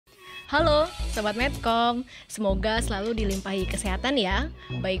Halo Sobat Medcom, semoga selalu dilimpahi kesehatan ya,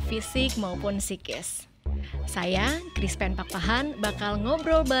 baik fisik maupun psikis. Saya, Krispen Pakpahan, bakal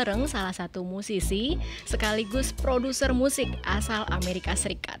ngobrol bareng salah satu musisi sekaligus produser musik asal Amerika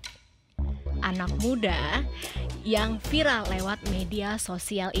Serikat. Anak muda yang viral lewat media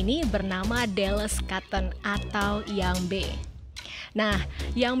sosial ini bernama Dallas Cotton atau Yung Bae. Nah,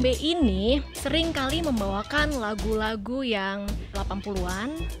 Yung Bae ini sering kali membawakan lagu-lagu yang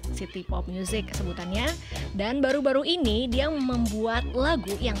 80-an, city pop music sebutannya, dan baru-baru ini dia membuat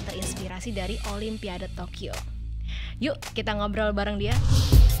lagu yang terinspirasi dari Olimpiade Tokyo. Yuk, kita ngobrol bareng dia.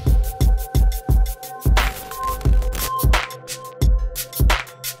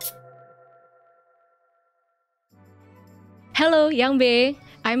 Hello, Yung Bae.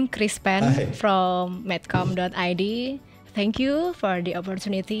 I'm Krispen from Medcom.id. Thank you for the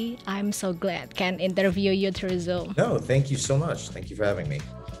opportunity. I'm so glad can interview you through Zoom. No, thank you so much. Thank you for having me.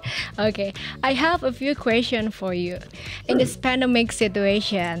 Okay, I have a few questions for you. In this pandemic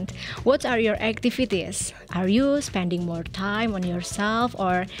situation, what are your activities? Are you spending more time on yourself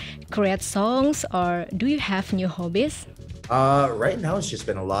or create songs, or do you have new hobbies? Right now it's just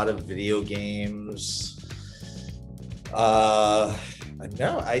been a lot of video games. But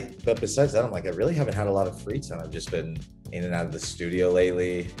besides that, I really haven't had a lot of free time. I've just been in and out of the studio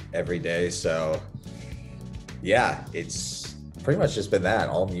lately every day. So yeah, it's pretty much just been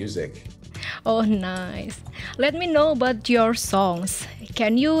that, all music. Oh, nice. Let me know about your songs.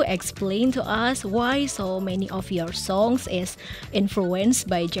 Can you explain to us why so many of your songs is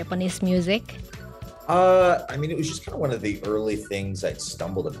influenced by Japanese music? It was just kind of one of the early things I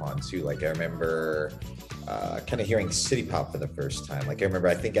stumbled upon too. I remember kind of hearing city pop for the first time. I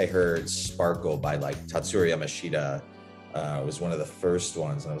think I heard Sparkle by Tatsuro Yamashita. Was one of the first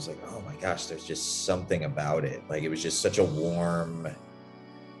ones, and I was like, oh my gosh, there's just something about it. It was just such a warm,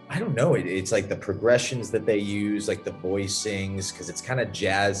 I don't know, it's like the progressions that they use, the voicings, because it's kind of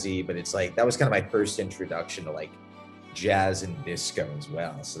jazzy, but it's that was kind of my first introduction to jazz and disco as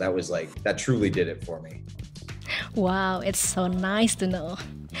well. So that was that truly did it for me. Wow, it's so nice to know.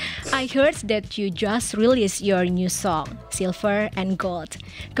 I heard that you just released your new song, Silver and Gold.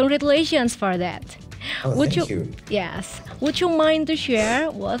 Congratulations for that. Oh, thank you. Yes. Would you mind to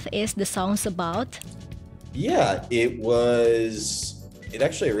share what is the song's about? Yeah, it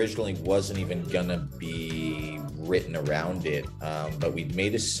actually originally wasn't even gonna be written around it, but we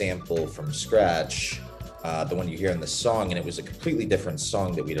made a sample from scratch, the one you hear in the song, and it was a completely different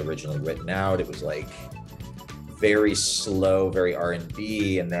song that we'd originally written out. It was very slow, very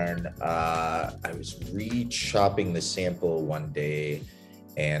R&B, and then I was re-chopping the sample one day,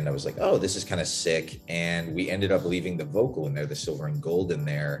 and I was like, oh, this is kind of sick, and we ended up leaving the vocal in there, the silver and gold in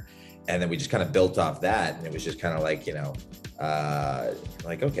there, and then we just kind of built off that, and it was just kind of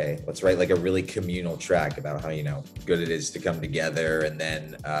okay, let's write a really communal track about how good it is to come together, and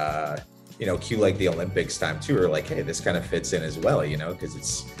then cue the Olympics time too, or hey, this kind of fits in as well,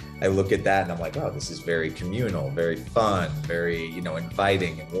 because I look at that and I'm like, oh, this is very communal, very fun, very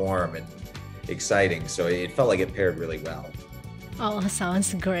inviting and warm and exciting, so it felt like it paired really well. Oh,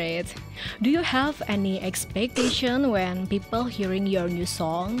 sounds great. Do you have any expectation when people hearing your new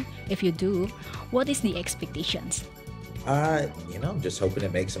song? If you do, what is the expectations? I'm just hoping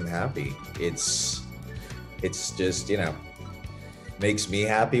it makes them happy. It's just, makes me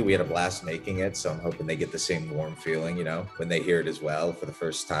happy. We had a blast making it, so I'm hoping they get the same warm feeling, when they hear it as well for the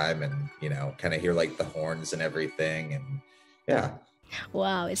first time, and, kind of hear the horns and everything, and yeah.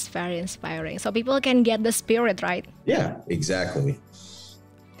 Wow, it's very inspiring. So people can get the spirit, right? Yeah, exactly.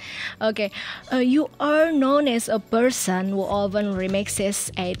 Okay, you are known as a person who often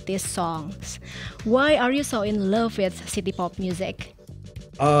remixes 80s songs. Why are you so in love with city pop music?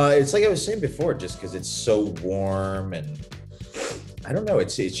 It's like I was saying before, just because it's so warm, and I don't know,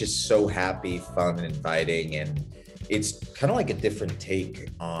 it's just so happy, fun, and inviting, and it's kind of a different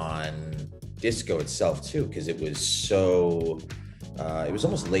take on disco itself too, because it was so it was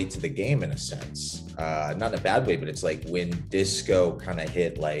almost late to the game in a sense, not in a bad way, but it's when disco kind of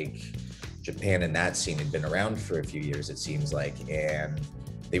hit Japan, and that scene had been around for a few years, it seems and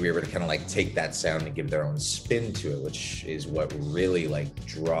they were able to kind of take that sound and give their own spin to it, which is what really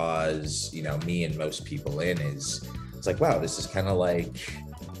draws me and most people in. Is it's wow, this is kind of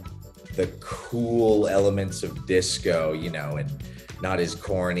the cool elements of disco, and not as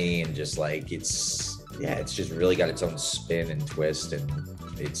corny, and just it's just really got its own spin and twist, and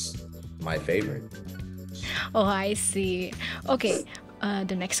it's my favorite. Oh, I see. Okay,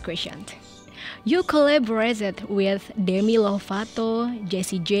 the next question. You collaborated with Demi Lovato,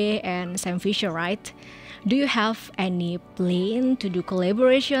 Jessie J, and Sam Fisher, right? Do you have any plan to do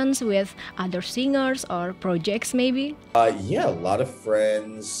collaborations with other singers or projects maybe? Yeah, a lot of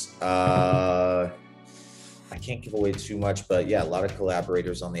friends. I can't give away too much, but yeah, a lot of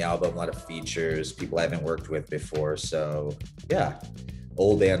collaborators on the album, a lot of features, people I haven't worked with before. So yeah,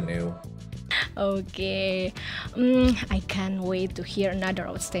 old and new. Okay, I can't wait to hear another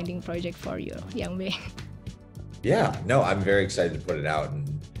outstanding project for you, Yung Bae. Yeah, no, I'm very excited to put it out, and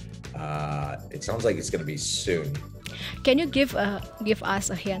it sounds like it's going to be soon. Can you give us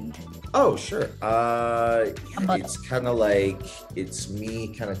a hint? Oh, sure. About- It's kind of like it's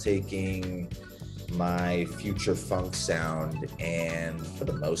me kind of taking my future funk sound, and for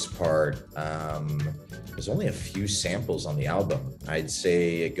the most part, there's only a few samples on the album. I'd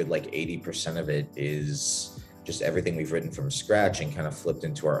say a good like 80% of it is just everything we've written from scratch and kind of flipped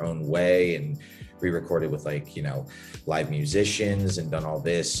into our own way and re-recorded with like, live musicians and done all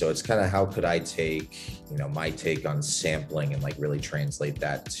this. So it's kind of how could I take, my take on sampling and like really translate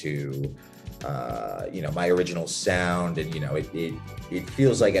that to my original sound. And it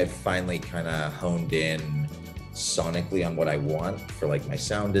feels like I've finally kind of honed in sonically on what I want for like my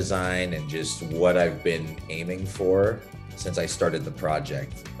sound design and just what I've been aiming for since I started the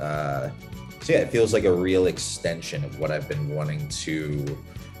project. So yeah, it feels like a real extension of what I've been wanting to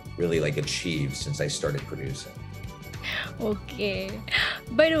really like achieve since I started producing. Okay.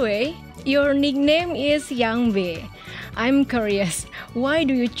 By the way, your nickname is Yung Bae. I'm curious, why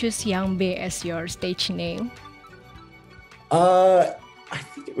do you choose Yung Bae as your stage name? I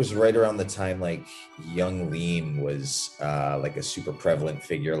think it was right around the time like Young Lean was like a super prevalent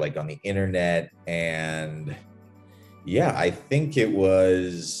figure like on the internet, and yeah, I think it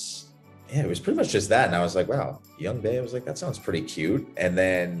was pretty much just that. And I was like, wow, Yung Bae. I was like, that sounds pretty cute. And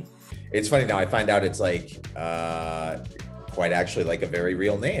then it's funny now I find out it's like quite actually like a very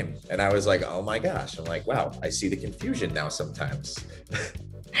real name. And I was like, oh my gosh. I'm like, wow, I see the confusion now sometimes.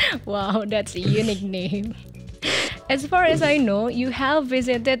 Wow, that's a unique name. As far as I know, you have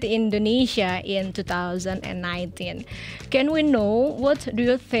visited Indonesia in 2019. Can we know what do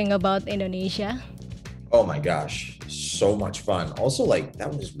you think about Indonesia? Oh my gosh, so much fun. Also, like,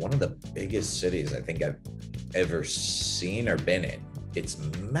 that was one of the biggest cities I think I've ever seen or been in. It's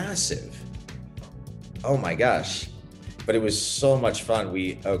massive. Oh my gosh. But it was so much fun.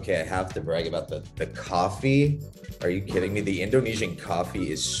 I have to brag about the coffee. Are you kidding me? The Indonesian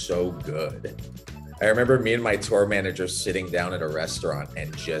coffee is so good. I remember me and my tour manager sitting down at a restaurant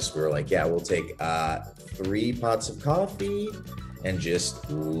and we were like, yeah, we'll take 3 pots of coffee and just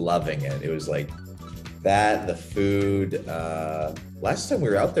loving it. It was like that, the food. Last time we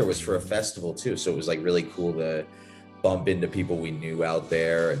were out there was for a festival too. So it was like really cool to bump into people we knew out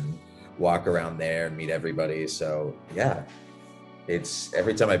there and walk around there and meet everybody. So yeah, it's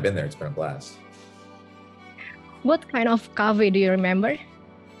every time I've been there, it's been a blast. What kind of coffee do you remember?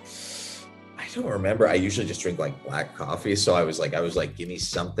 I don't remember. I usually just drink like black coffee. So I was like, give me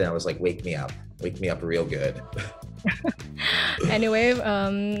something. I was like, wake me up real good. Anyway,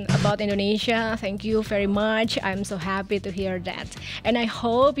 about Indonesia, thank you very much. I'm so happy to hear that. And I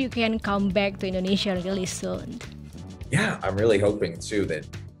hope you can come back to Indonesia really soon. Yeah, I'm really hoping too that,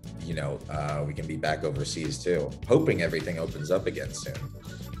 we can be back overseas too. Hoping everything opens up again soon.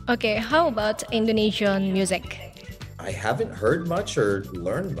 Okay, how about Indonesian music? I haven't heard much or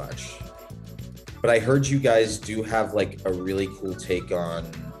learned much, but I heard you guys do have like a really cool take on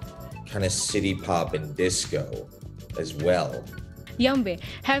kind of city pop and disco as well. Yung Bae,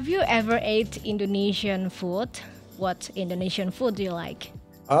 have you ever ate Indonesian food? What Indonesian food do you like?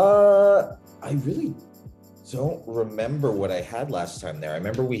 I really don't remember what I had last time there. I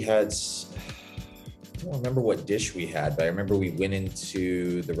remember I don't remember what dish we had, but I remember we went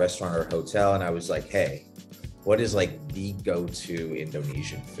into the restaurant or hotel and I was like, hey, what is like the go-to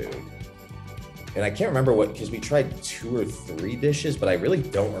Indonesian food? And I can't remember because we tried 2 or 3 dishes, but I really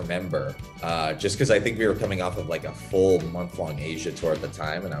don't remember. Just because I think we were coming off of like a full month-long Asia tour at the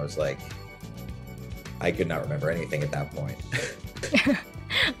time. And I was like, I could not remember anything at that point.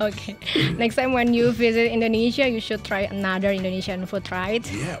 Okay. Next time when you visit Indonesia, you should try another Indonesian food, right?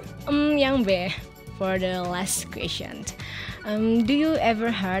 Yeah. Yung Bae, for the last question. Do you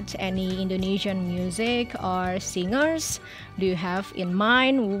ever heard any Indonesian music or singers? Do you have in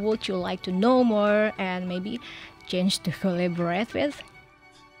mind who would you like to know more and maybe change to collaborate with?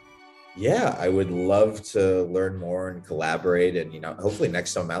 Yeah, I would love to learn more and collaborate, and hopefully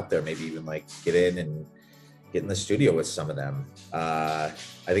next time I'm out there, maybe even like get in and get in the studio with some of them. I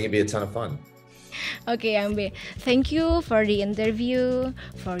think it'd be a ton of fun. Okay, Yung Bae, thank you for the interview,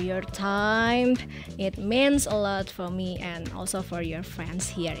 for your time. It means a lot for me and also for your friends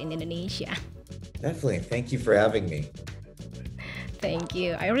here in Indonesia. Definitely. Thank you for having me. Thank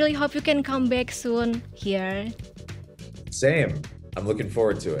you. I really hope you can come back soon here. Same. I'm looking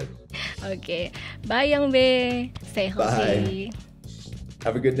forward to it. Oke, bye Yung Bae. Stay healthy.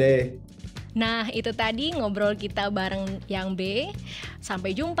 Have a good day. Nah, itu tadi ngobrol kita bareng Yung Bae.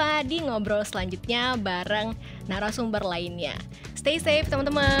 Sampai jumpa di ngobrol selanjutnya bareng narasumber lainnya. Stay safe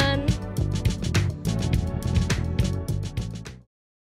teman-teman.